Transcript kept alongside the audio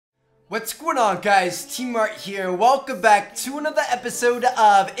What's going on, guys? T-Mart here. Welcome back to another episode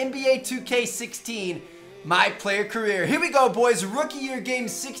of NBA 2K16, My Player Career. Here we go, boys. Rookie Year Game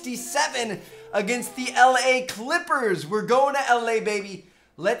 67 against the LA Clippers. We're going to LA, baby.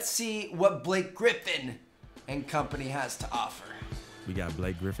 Let's see what Blake Griffin and company has to offer. We got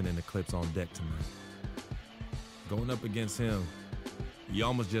Blake Griffin and the Clips on deck tonight. Going up against him, you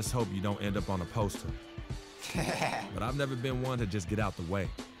almost just hope you don't end up on a poster. But I've never been one to just get out the way.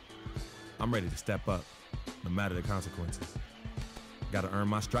 I'm ready to step up, no matter the consequences. Gotta earn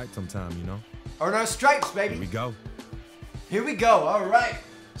my stripes sometime, you know? Earn our stripes, baby. Here we go. Here we go. All right.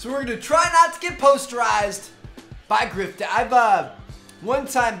 So we're gonna try not to get posterized by Griffin. I've one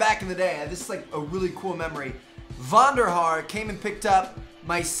time back in the day, this is like a really cool memory. Vonderhaar came and picked up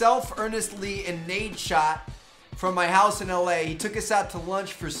myself, Ernest Lee, and Nade Shot from my house in LA. He took us out to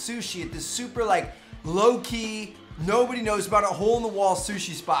lunch for sushi at this super like low-key, nobody knows about, a hole-in-the-wall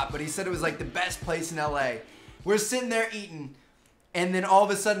sushi spot, but he said it was like the best place in LA. We're sitting there eating, and then all of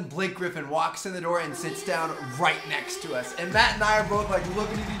a sudden Blake Griffin walks in the door and sits down right next to us. And Matt and I are both like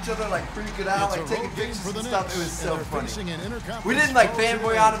looking at each other, like freaking out, like taking pictures and stuff. It was so funny. We didn't like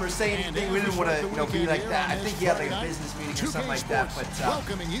fanboy on him or say anything. We didn't want to, be like that. I think he had like a business meeting or something like that. But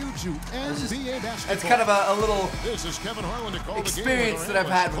it's kind of a little experience that I've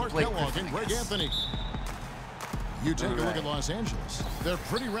had with Blake Griffin. You take a look at Los Angeles. They're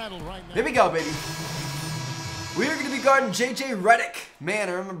pretty rattled right now. Here we go, baby. We are going to be guarding J.J. Redick. Man,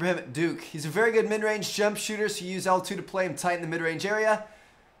 I remember him at Duke. He's a very good mid-range jump shooter, so you use L2 to play him tight in the mid-range area.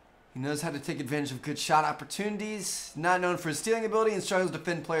 He knows how to take advantage of good shot opportunities. Not known for his stealing ability and struggles to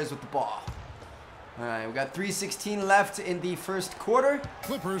defend players with the ball. All right, we got 3:16 left in the first quarter.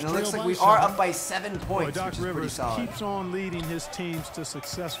 Clippers, and it looks like we are up by 7 points, Doc which is pretty Rivers solid. keeps on leading his teams to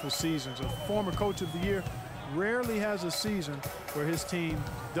successful seasons. A former coach of the year rarely has a season where his team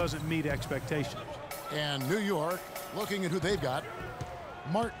doesn't meet expectations. And New York, looking at who they've got.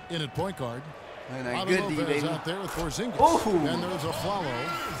 Martin in at point guard. And good D, baby. Out there with Porzingis. Ooh. And there's a follow.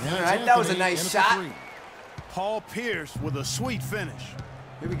 All right, that was a nice shot. Paul Pierce with a sweet finish.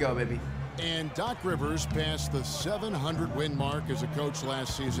 Here we go, baby. And Doc Rivers passed the 700-win mark as a coach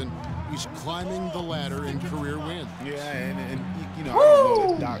last season. He's climbing the ladder in career wins. Yeah, and you know, Woo! I don't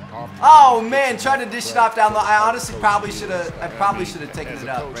know that Doc often. Oh man, trying to dish it off down low. I honestly probably should have. I probably should have taken it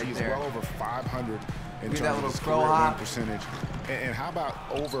up coach, right he's there. well over 500 in Look at terms that of little his crow career win hop. percentage. And how about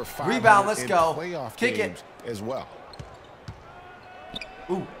over 500 Rebound, let's in go. playoff Kick games as well?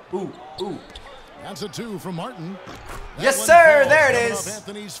 Ooh, ooh, ooh. That's a 2 from Martin. Yes, sir. There it Off is.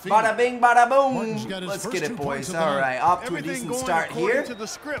 Anthony's feet. Bada bing, bada Martin's got boom. his Let's first get 2 it, points boys. of the All night. right, off to a Everything decent going start according here. to the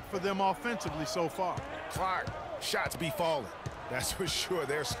script for them offensively so far. Clark, shots be falling. That's for sure.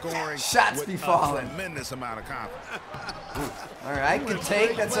 They're scoring Shots with be falling. a tremendous amount of confidence. All right, good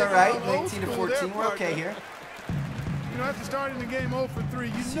take. That's all right. 19 to 14. We're okay here. You know, after starting the game 0 for 3,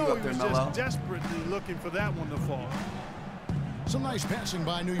 you See know you up he there, was Melo. just desperately looking for that one to fall. Some nice passing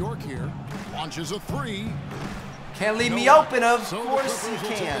by New York here. Launches a 3. Can't leave me open, of So the course you Clippers will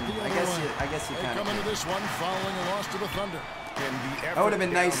take can. it the I other guess way. you They kind come of into can. this one following a loss to the Thunder. And the That would have been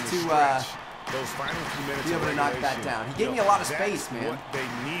effort nice down to the stretch, those final few minutes be able of to knock that regulation, down. He gave me a lot of that's space, man. What they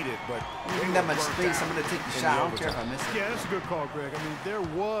needed, but Give me that much space. I'm going to take the shot. I don't care if I miss it. Yeah, that's a good call, Greg. I mean, there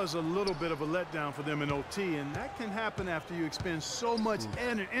was a little bit of a letdown for them in OT, and that can happen after you expend so much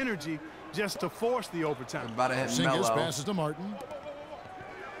energy just to force the overtime. About to hit Porzingis Melo. passes to Martin.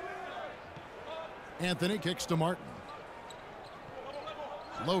 Anthony kicks to Martin.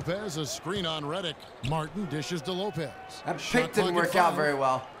 Lopez, a screen on Redick. Martin dishes to Lopez. That Shot pick didn't clock at work out 5. very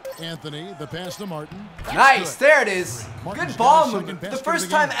well. Anthony, the pass to Martin. That's Nice, good. there it is. Martin's Good got ball his second movement. best The of first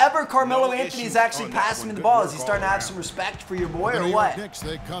the time game. ever Carmelo No Anthony's issues actually on that passing me one. the Good ball. work Is he all starting to have around. some respect for your boy The or New York what? Knicks,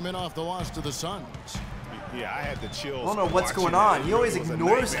 they come in off the loss to the Suns. Yeah, I had the chills. I don't know what's watching going on. that. He always It was a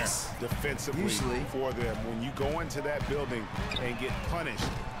ignores nightmare us. defensively Usually. for them. When you go into that building and get punished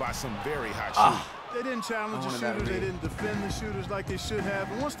by some very hot Ah. shooters. They didn't challenge the wanted that shooters. They read. didn't defend the shooters like they should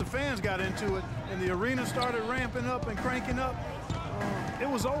have. And once the fans got into it and the arena started ramping up and cranking up, it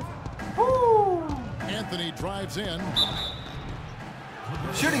was over. Woo! Anthony drives in.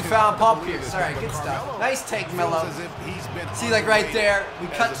 Shooting foul, Paul Pierce. All right, good stuff. Nice take, Melo. See, like right there, we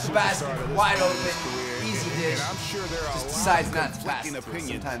cut the basket wide open, easy dish. And I'm sure there are Just a lot decides of not to pass conflicting it to us.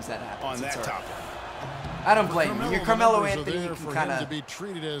 opinions Sometimes that happens. on It's that all right. topic. I don't blame you. You're the Carmelo numbers are Anthony. there You for can him kind to of be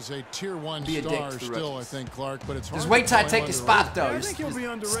treated as a tier 1 be a dick star to the still, I rookies. think, Clark, but it's hard just to wait till I play take him his underrated. spot, though. I His think he'll be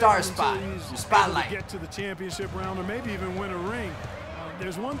underrated star until spot, he's your able to spotlight. get to the championship round or maybe even win a ring.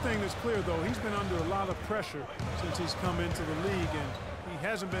 There's one thing that's clear, though. He's been under a lot of pressure since he's come into the league, and he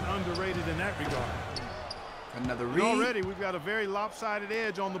hasn't been underrated in that regard. Another And read. already we've got a very lopsided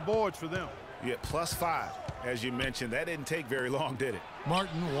edge on the boards for them. Yeah, +5. As you mentioned, that didn't take very long, did it?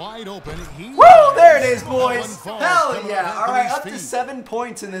 Martin wide open. Woo! There it is, boys. Hell yeah. All right, up to 7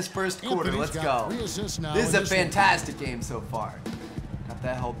 points in this first quarter. Let's go. This is a fantastic game so far. Got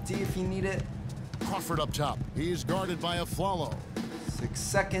that help D if you need it. Crawford up top. He's guarded by a Flalo. 6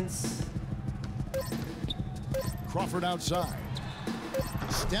 seconds. Crawford outside.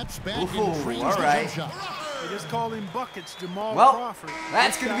 Steps back Ooh, and trains all the right. jump shot. They just call him buckets, Jamal Well, Crawford.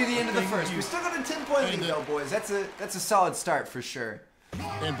 that's going to be the end of the first. We still got a 10-point lead, though, boys. That's a solid start for sure.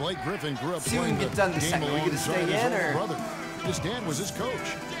 And Blake Griffin grew up See if we can playing get done the the game second. Are we gonna alongside stay his in, older or? brother. His dad was his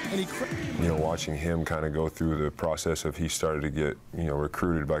coach, and he. You know, watching him kind of go through the process of he started to get, you know,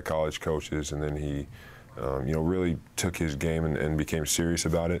 recruited by college coaches, and then he, you know, really took his game and became serious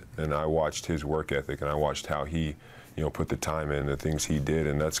about it. And I watched his work ethic, and I watched how he, you know, put the time in, the things he did,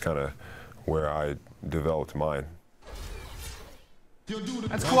 and that's kind of where I developed mine.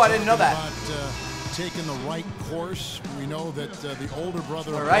 That's cool. I didn't know that. Taking the right course. We know that the older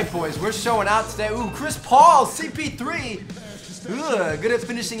brother. All right, boys, we're showing out today. Ooh, Chris Paul, CP3. Ugh, good at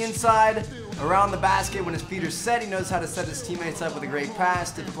finishing inside, around the basket when his feet are set. He knows how to set his teammates up with a great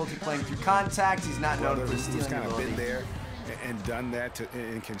pass. Difficulty playing through contact. He's not known for stealing kind of ability. been there and done that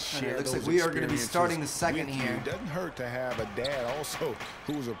and can share. It looks those like we are going to be experiences starting the second with you. here. It doesn't hurt to have a dad also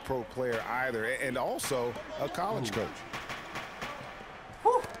who was a pro player either, and also a college coach.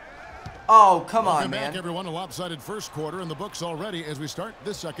 Whew. Oh, come on, Welcome man. back, everyone. A lopsided first quarter in the books already as we start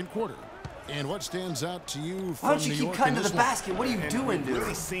the second quarter. And what stands out to you from Why don't you New keep York cutting in to the this one? basket? What are you And doing, we've dude?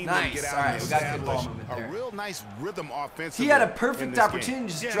 really seen them Nice. get out All right, and we got good ball establish movement a there. real nice rhythm offensively. He had a in perfect this game. opportunity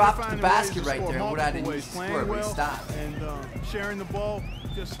to just Yeah, drop they're the finding ways basket to right score there. What I didn't multiple use ways, to playing score, but he well stopped. and sharing the ball,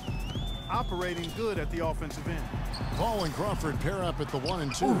 just operating good at the offensive end. Paul and Crawford pair up at the 1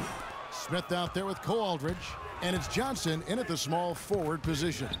 and 2. Smith out there with Cole Aldridge. And it's Johnson in at the small forward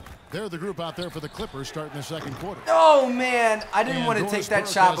position. They're the group out there for the Clippers starting the second quarter. Oh, man. I didn't And want to Doris take that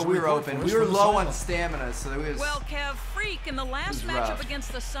Burke shot, has but a we were report open. for We us were from the low on sideline. stamina, so it was... Well, Kev, Freak in the last rough. matchup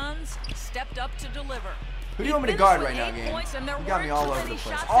against the Suns stepped up to deliver. Who do you want me to guard right now, game? You got me all over the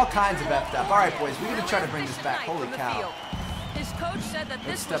place. All kinds of effed up. All right, boys, we got to try to bring this back. Holy cow. His coach said that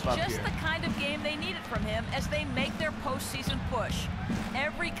this was step up just here. the kind of game they needed from him as they make their postseason push.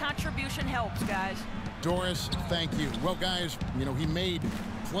 Every contribution helps, guys. Doris, thank you. Well, guys, you know, he made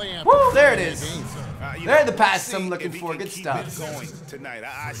play after Woo, there it play is. game. There the passes see I'm looking if he for. can Good keep stuff. it going tonight.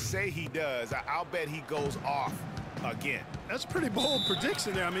 I say he does. I'll bet he goes off again. That's a pretty bold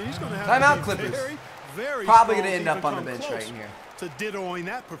prediction there. I mean, he's going to have Timeout, to be Clippers. very, very Probably strong gonna end to up on the come bench close right here. to dittoing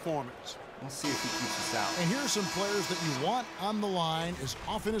that performance. We'll see if he keeps us out. And here's some players that you want on the line as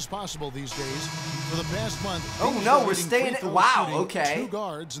often as possible these days. For the past month, Oh, Kings no, are we're leading staying- free throw wow, shooting, okay. 2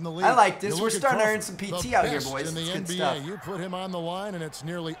 guards in the league. I like this. You We're look at starting to earn Crawford, some the PT out here, best boys. in the It's good NBA. stuff. You put him on the line, and it's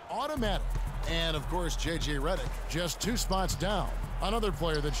nearly automatic. And, of course, J.J. Redick, just 2 spots down. Another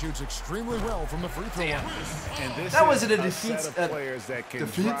player that shoots extremely well from the free throw line. And this That wasn't a is set defense- of players that can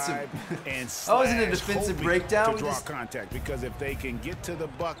defensive- drive and That wasn't a slash, defensive hoping breakdown. to We draw just- contact, because if they can get to the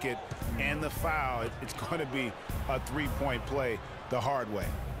bucket and the foul, it's going to be a three-point play the hard way.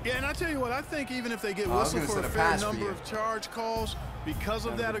 Yeah, and I tell you what, I think even if they get I was whistled gonna for a set a fair pass for number you. of charge calls because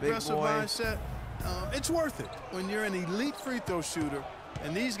of Down to that the big aggressive boy. mindset, it's worth it when you're an elite free throw shooter,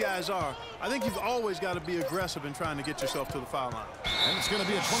 and these guys are. I think you've always got to be aggressive in trying to get yourself to the foul line. And it's going to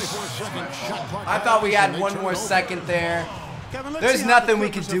be a 24-second shot clock. I thought we had And they one turn more it over. second there. Kevin, let's There's see how nothing the we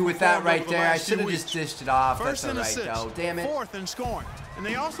could Clippers do have with that performed right over the there. I last should have few just weeks. dished it off. First That's all and right, assists, though. Damn it. fourth and scoring. And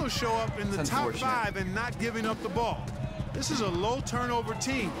they also show up in the It's top unfortunate. 5 and not giving up the ball. This is a low turnover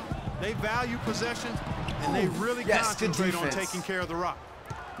team. They value possession, and they really Yes, good concentrate on defense. taking care of the rock.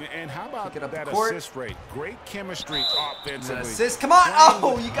 And how about Pick it up that the court. assist rate? Great chemistry offensively. Assist. Come on.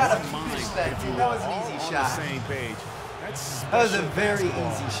 Oh, you got to Mind finish that, if dude. you That were was an all easy on the shot. same page. That's That was a special very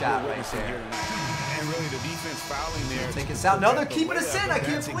basketball easy shot we're right witnessing there. here tonight. And really, the defense fouling there. Take to us out. No, they're prevent the keeping us layup, in. I and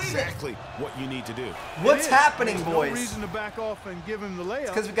can't that's believe it. exactly what you need to do. What's It is. happening, There's boys? No reason to back off and give him the layup.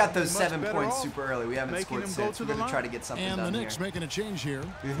 Because we got those Much 7 better points off super early. We haven't making scored him go since. to We're the going to try to line. get something And the done Knicks here. making a change here.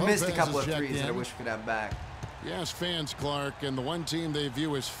 We've missed a Lopez couple is of checked threes that I in. wish we could have back. Yes, fans, Clark, and the one team they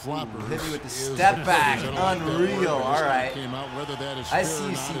view as floppers. Hit me with the is step the back. Clippers. I don't like that word Unreal. when this All one right. Came out. Whether that is I fair see or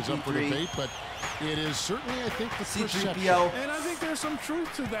you, not is up for CP3. debate, but it is certainly, I think, the perception. C3PO. And I think there's some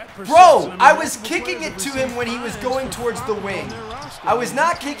truth to that perception. Bro, mean, I was multiple kicking players it to have him when he received was fines going for towards the fouling wing. on their roster. I was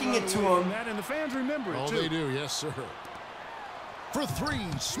not They kicking can't it to run away him. from that, and the fans remember it, Oh, too. they do, yes, sir. For 3,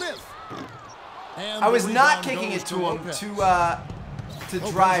 Smith. And I the was not rebound kicking goes it to him Lopez. to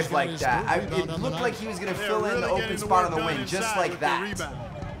Lopez drive got like his that. third rebound It on the looked night. like he was going to They're fill in really the getting open the spot work on the done wing, just inside like with the that. rebound.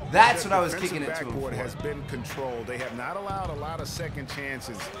 That's what I was kicking it to him backboard for. has been controlled. They have not allowed a lot of second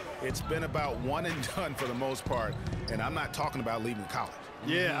chances. It's been about one and done for the most part, and I'm not talking about leaving college.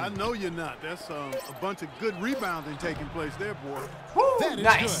 Yeah, I know you're not. That's a bunch of good rebounding taking place there, boy. Woo,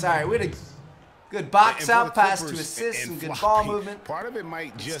 nice. All right, we had a good box out pass to assist, some good ball movement. Part of it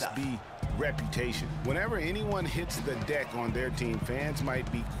might Good just stuff. be reputation. Whenever anyone hits the deck on their team, fans might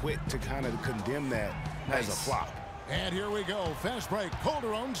be quick to kind of condemn that as a flop. And here we go. Fast break.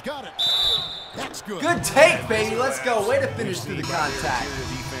 Calderon's got it. That's good. Good take, baby. Let's go. Way to finish through the contact.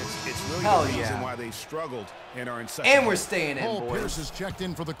 It's really Hell the reason yeah. why they've struggled and are in such And a we're staying in, Paul Pierce boys. is checked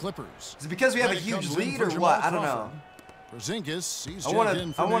in for the Clippers. Is it because we have a Craig huge comes in lead for or Jamal what? I don't know. Crawford. Porzingis, he's I checked want in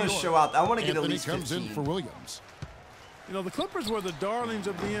to. for I want New to York. show out. I want to get at Anthony least comes in 15. for Williams. You know, the Clippers were the darlings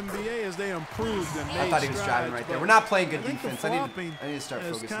of the NBA as they improved and made I thought he was strides, driving right there. but We're not playing good I think defense. the I need flopping to start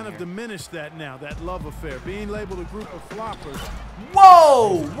has focusing kind of here. diminished that now, that love affair. Being labeled a group of floppers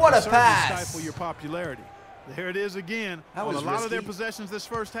Whoa! What a certainly pass! stifle your popularity. There it is again. That On was a lot of their risky. possessions this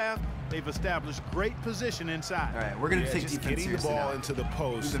first half, they've established great position inside. All right, we're gonna take just defense getting the seriously ball now. into the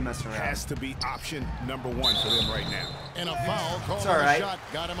post We've been messing around. has to be option number one for them right now. And a foul called It's on all the right. shot.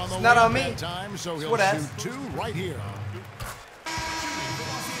 Got him on the It's not wing on me. that time, so he'll what shoot else. two right here.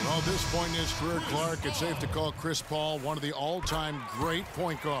 Well, at this point in his career, Clark, it's safe to call Chris Paul one of the all-time great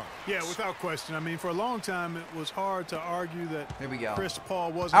point guards. Yeah, without question. I mean, for a long time, it was hard to argue that Here we go. Chris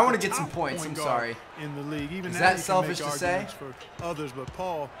Paul wasn't I wanna the get some top points, point I'm guard sorry. in the league. Even Is now that you can selfish make to say? arguments for others, but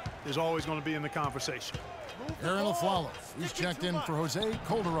Paul is always going to be in the conversation. Aaron Aflalo, he's checked in for Jose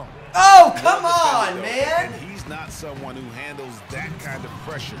Calderon. Oh, come on, And man! he's not someone who handles that kind of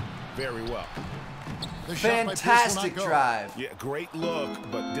pressure very well. The shot by Pierce will Fantastic not go. drive. Yeah, great look,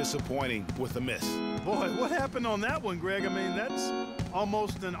 but disappointing with a miss. Boy, what happened on that one, Greg? I mean, that's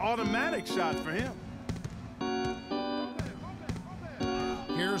almost an automatic shot for him.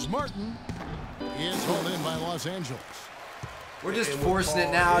 Here's Martin. He is hauled in by Los Angeles. We're just And with forcing it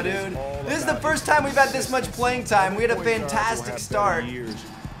Paul, now, it is dude. all This is the about first his time we've had this much consistency. playing time. We had a Point guards will fantastic have start. better years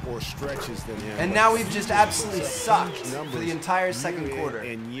or stretches than him, And but now we've just absolutely huge sucked for numbers the entire year second in quarter.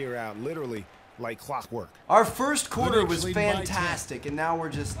 and year out, literally like clockwork. Our first quarter Knicks was leading by 10. fantastic, and now we're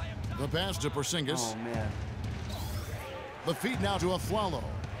just... The pass to Porzingis. Oh, man. The feed now to Aflalo.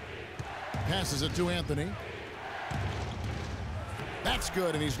 Passes it to Anthony. That's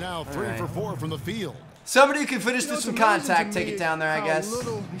good, and he's now 3 right. for 4 from the field. Somebody who can finish You know, through some it's amazing contact, to take me it down there, I how guess.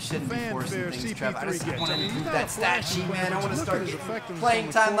 little We shouldn't be forcing fanfare things, Trev. I just CP3 want to gets. I mean, improve he's that not stat flashy, sheet, man. I but want to look start at his getting effectiveness playing on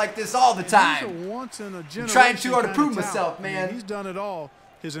the time court. like this all the He's a time. once in a generation trying too hard to kind prove of myself, talent. I man. mean, he's done it all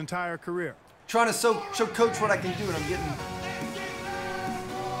his entire career. Trying to show Coach what I can do, and I'm getting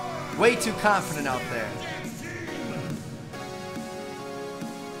way too confident out there.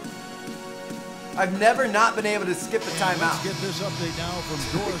 I've never not been able to skip a Let's timeout. get this update now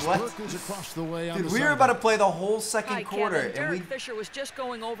from Doris What? Burke, who's across the way on Dude, the we were about to sideline. play the whole second Hi, quarter, Kevin. and Derek we Fisher was just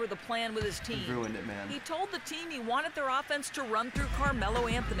going over the plan with his team. ruined it, man. He told the team he wanted their offense to run through Carmelo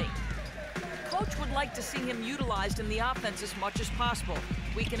Anthony. Coach would like to see him utilized in the offense as much as possible.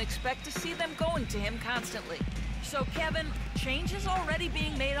 We can expect to see them going to him constantly. So, Kevin, change is already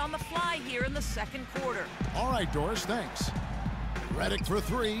being made on the fly here in the second quarter. All right, Doris, thanks. Reddick for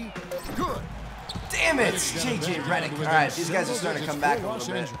 3. Good. Damn it, Reddick's got a JJ bench Redick. within All right, these guys are single starting to digits come back for a Los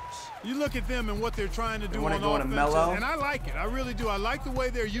little bit. Angeles. You look at them and what they're trying to do wanna on go in a offense, mellow? and I like it. I really do. I like the way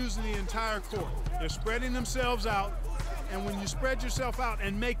they're using the entire court. They're spreading themselves out, and when you spread yourself out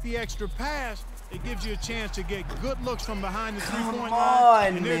and make the extra pass, it gives you a chance to get good looks from behind the three-point on,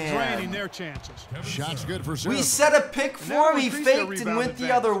 line, and they're man. draining their chances. Shot's good for We Seraphim. set a pick And for that'll him. He increase their faked and rebound went the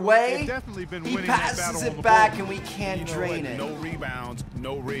advantage. other way. They've definitely been He winning that passes battle on it the back, board. and we can't You know drain what? it. No rebounds,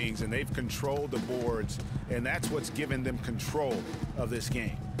 no rings, and they've controlled the boards, and that's what's given them control of this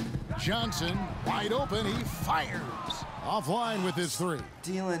game. Johnson, wide open, he fires. Offline with his 3.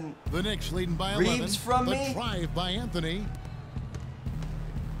 Dealing The Knicks leading by Reeves 11. from the me. drive by Anthony.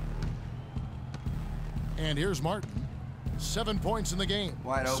 And here's Martin. 7 points in the game.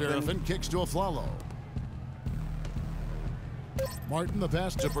 Wide open. Seraphim kicks to Aflalo. Martin, the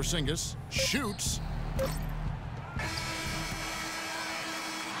pass to Porzingis. Shoots.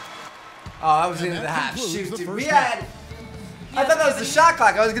 Oh, I was And into that the half concludes shoot, the dude. first We half. had. I thought that was the shot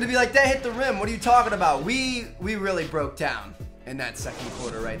clock. I was gonna be like, that hit the rim. What are you talking about? We really broke down in that second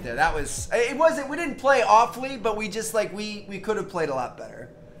quarter right there. That was. It wasn't. We didn't play awfully, but we just like we could have played a lot better.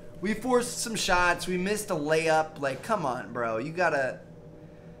 We forced some shots. We missed a layup. Like, come on, bro. You gotta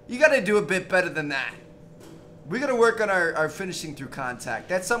do a bit better than that. We gotta work on our finishing through contact.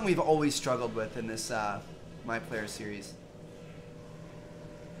 That's something we've always struggled with in this My Player series.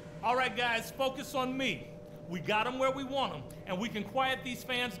 All right, guys, focus on me. We got them where we want them, and we can quiet these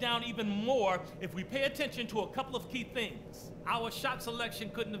fans down even more if we pay attention to a couple of key things. Our shot selection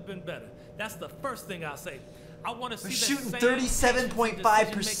couldn't have been better. That's the first thing I'll say. I want to see shooting that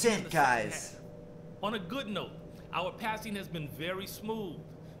 37.5%, guys. On a good note, our passing has been very smooth.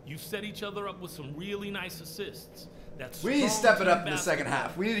 You set each other up with some really nice assists. We need to step it up in the second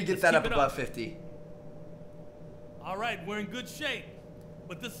half. We need to get that up above 50. All right, we're in good shape,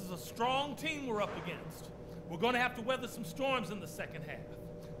 but this is a strong team we're up against. We're going to have to weather some storms in the second half.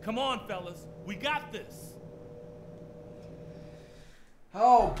 Come on, fellas. We got this.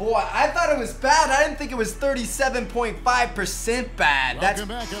 Oh, boy. I thought it was bad. I didn't think it was 37.5% bad. Welcome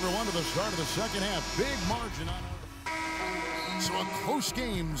back, everyone, to the start of the second half. Big margin on our... So a close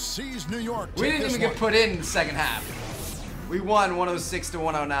game sees New York take We didn't even get put in the second half. We won 106 to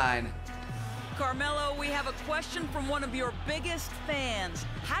 109. Carmelo, we have a question from one of your biggest fans.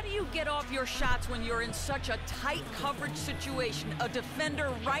 How do you get off your shots when you're in such a tight coverage situation? A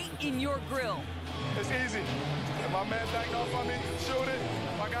defender right in your grill. It's easy. If my man backed off on me, shoot it.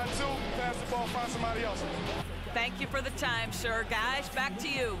 If I got two, pass the ball, find somebody else. Thank you for the time, sir. Guys, back to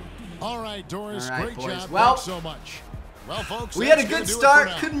you. All right, Doris, All right, great boys. job. Well, thanks so much. Well, folks, we had a that's gonna good do it start. for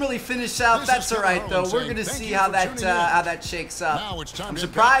now. Couldn't really finish out. This That's is all right, Kevin though. Harlan We're saying going to thank see you how for that tuning in. how that shakes up. Now it's time I'm to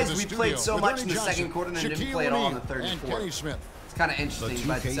get back to surprised the we played studio so with much Ernie in the Johnson, second quarter and then didn't Shaquille play at all in the O'Neal, third and and fourth. Kenny Smith. It's kind of interesting,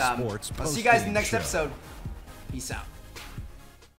 but 2K Sports I'll see you guys in the next post-game show. episode. Peace out.